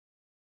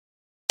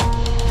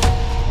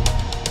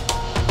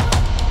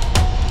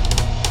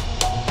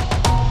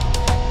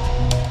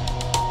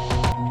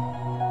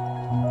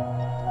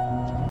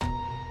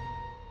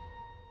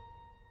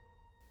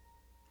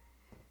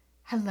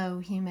Hello,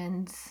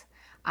 humans.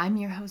 I'm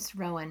your host,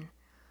 Rowan.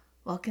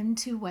 Welcome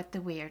to What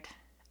the Weird,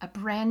 a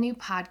brand new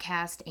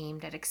podcast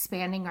aimed at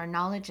expanding our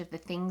knowledge of the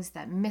things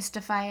that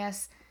mystify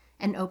us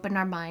and open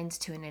our minds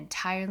to an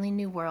entirely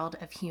new world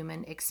of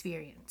human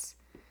experience.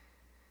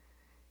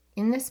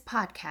 In this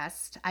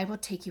podcast, I will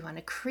take you on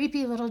a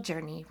creepy little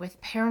journey with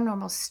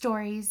paranormal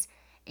stories,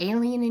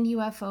 alien and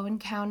UFO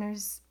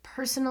encounters,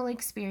 personal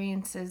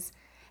experiences,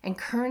 and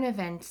current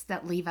events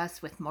that leave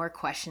us with more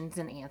questions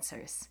than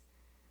answers.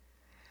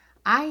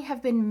 I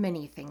have been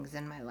many things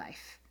in my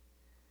life.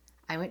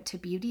 I went to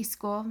beauty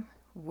school,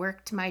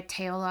 worked my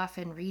tail off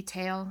in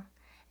retail,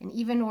 and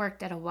even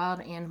worked at a wild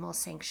animal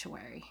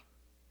sanctuary.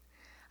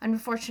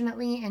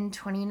 Unfortunately, in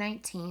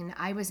 2019,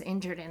 I was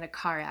injured in a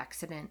car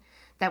accident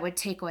that would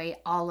take away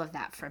all of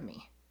that from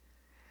me.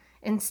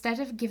 Instead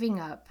of giving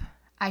up,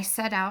 I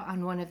set out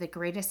on one of the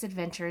greatest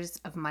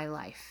adventures of my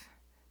life,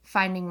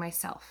 finding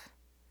myself.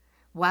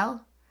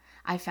 Well,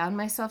 I found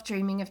myself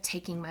dreaming of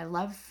taking my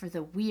love for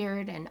the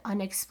weird and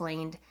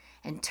unexplained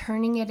and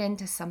turning it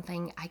into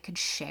something I could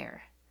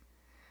share.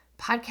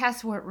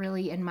 Podcasts weren't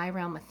really in my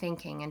realm of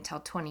thinking until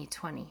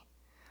 2020.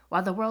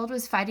 While the world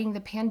was fighting the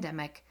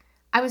pandemic,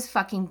 I was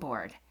fucking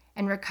bored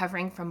and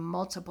recovering from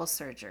multiple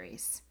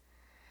surgeries.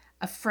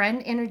 A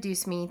friend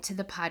introduced me to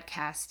the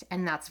podcast,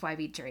 and that's why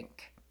we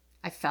drink.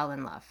 I fell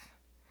in love.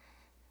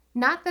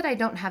 Not that I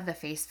don't have the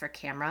face for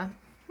camera,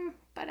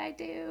 but I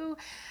do.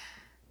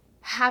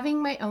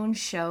 Having my own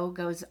show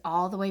goes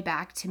all the way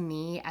back to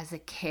me as a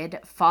kid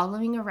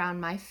following around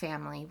my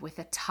family with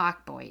a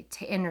talk boy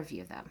to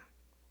interview them.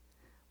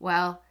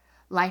 Well,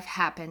 life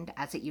happened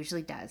as it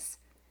usually does,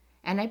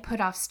 and I put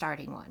off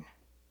starting one.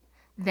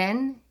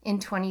 Then, in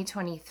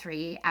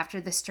 2023, after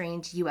the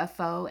strange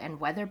UFO and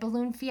weather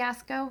balloon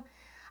fiasco,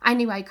 I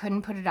knew I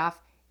couldn't put it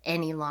off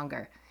any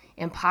longer.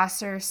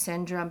 Imposter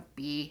syndrome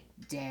be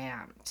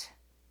damned.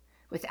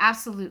 With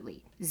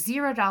absolutely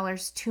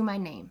 $0 to my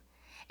name,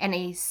 and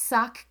a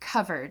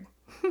sock-covered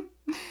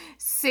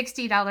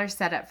 $60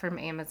 setup from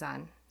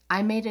Amazon,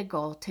 I made a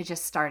goal to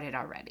just start it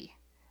already.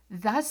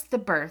 Thus the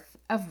birth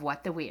of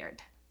What the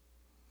Weird.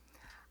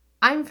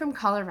 I'm from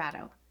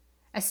Colorado,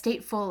 a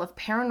state full of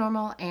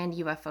paranormal and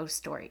UFO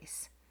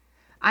stories.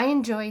 I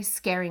enjoy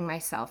scaring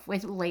myself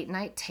with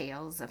late-night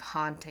tales of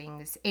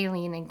hauntings,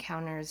 alien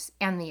encounters,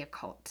 and the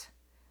occult.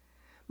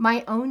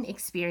 My own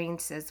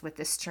experiences with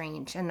the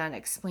strange and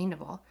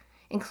unexplainable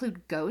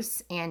include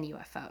ghosts and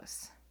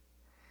UFOs.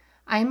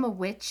 I'm a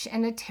witch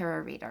and a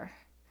tarot reader.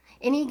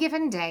 Any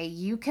given day,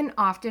 you can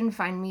often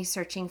find me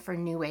searching for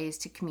new ways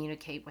to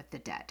communicate with the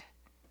dead.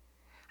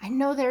 I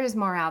know there is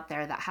more out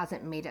there that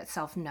hasn't made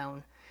itself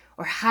known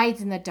or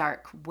hides in the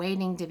dark,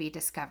 waiting to be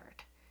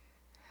discovered.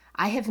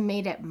 I have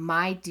made it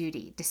my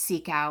duty to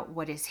seek out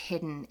what is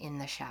hidden in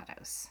the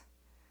shadows.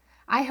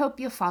 I hope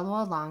you'll follow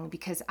along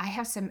because I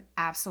have some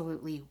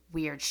absolutely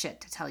weird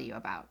shit to tell you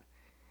about.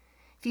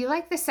 If you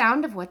like the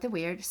sound of What the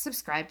Weird,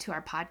 subscribe to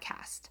our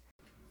podcast.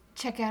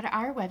 Check out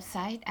our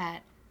website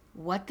at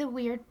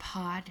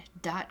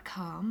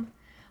whattheweirdpod.com,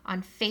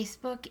 on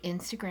Facebook,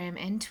 Instagram,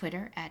 and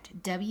Twitter at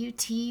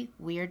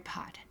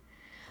WTWeirdPod.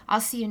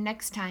 I'll see you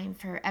next time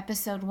for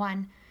episode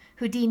 1,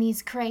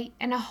 Houdini's Crate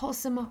and a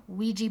wholesome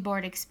Ouija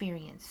board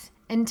experience.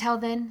 Until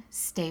then,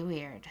 stay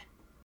weird.